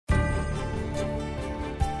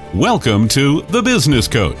Welcome to The Business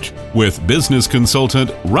Coach with business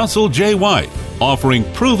consultant Russell J. White, offering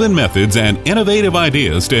proven methods and innovative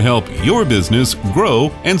ideas to help your business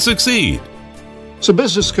grow and succeed. So,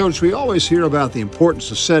 Business Coach, we always hear about the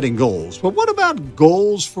importance of setting goals, but what about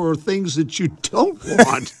goals for things that you don't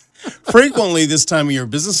want? Frequently, this time of year,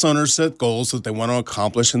 business owners set goals that they want to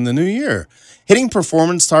accomplish in the new year. Hitting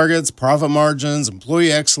performance targets, profit margins,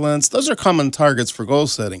 employee excellence, those are common targets for goal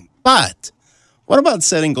setting. But what about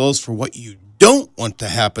setting goals for what you don't want to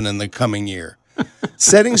happen in the coming year?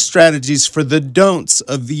 Setting strategies for the don'ts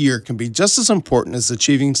of the year can be just as important as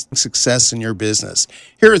achieving success in your business.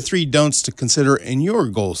 Here are 3 don'ts to consider in your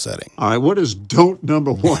goal setting. All right, what is don't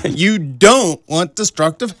number 1? You don't want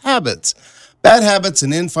destructive habits. Bad habits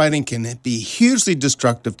and infighting can be hugely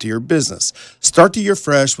destructive to your business. Start the year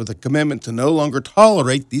fresh with a commitment to no longer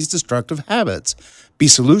tolerate these destructive habits. Be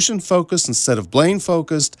solution-focused instead of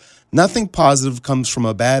blame-focused. Nothing positive comes from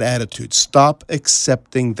a bad attitude. Stop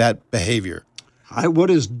accepting that behavior. All right, what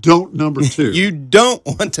is don't number 2? You don't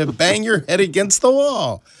want to bang your head against the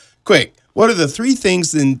wall. Quick, what are the 3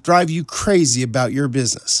 things that drive you crazy about your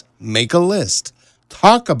business? Make a list.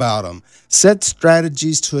 Talk about them. Set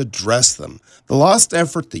strategies to address them. The lost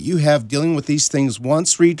effort that you have dealing with these things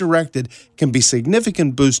once redirected can be a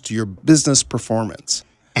significant boost to your business performance.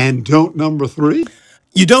 And don't number 3?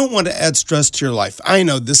 You don't want to add stress to your life. I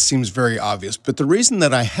know this seems very obvious, but the reason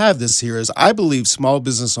that I have this here is I believe small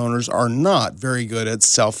business owners are not very good at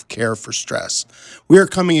self-care for stress. We are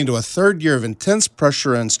coming into a 3rd year of intense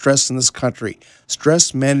pressure and stress in this country.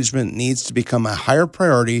 Stress management needs to become a higher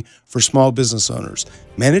priority for small business owners.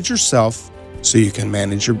 Manage yourself so you can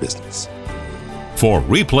manage your business. For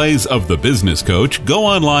replays of The Business Coach, go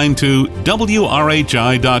online to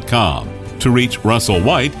WRHI.com. To reach Russell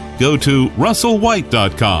White, go to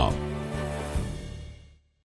russellwhite.com.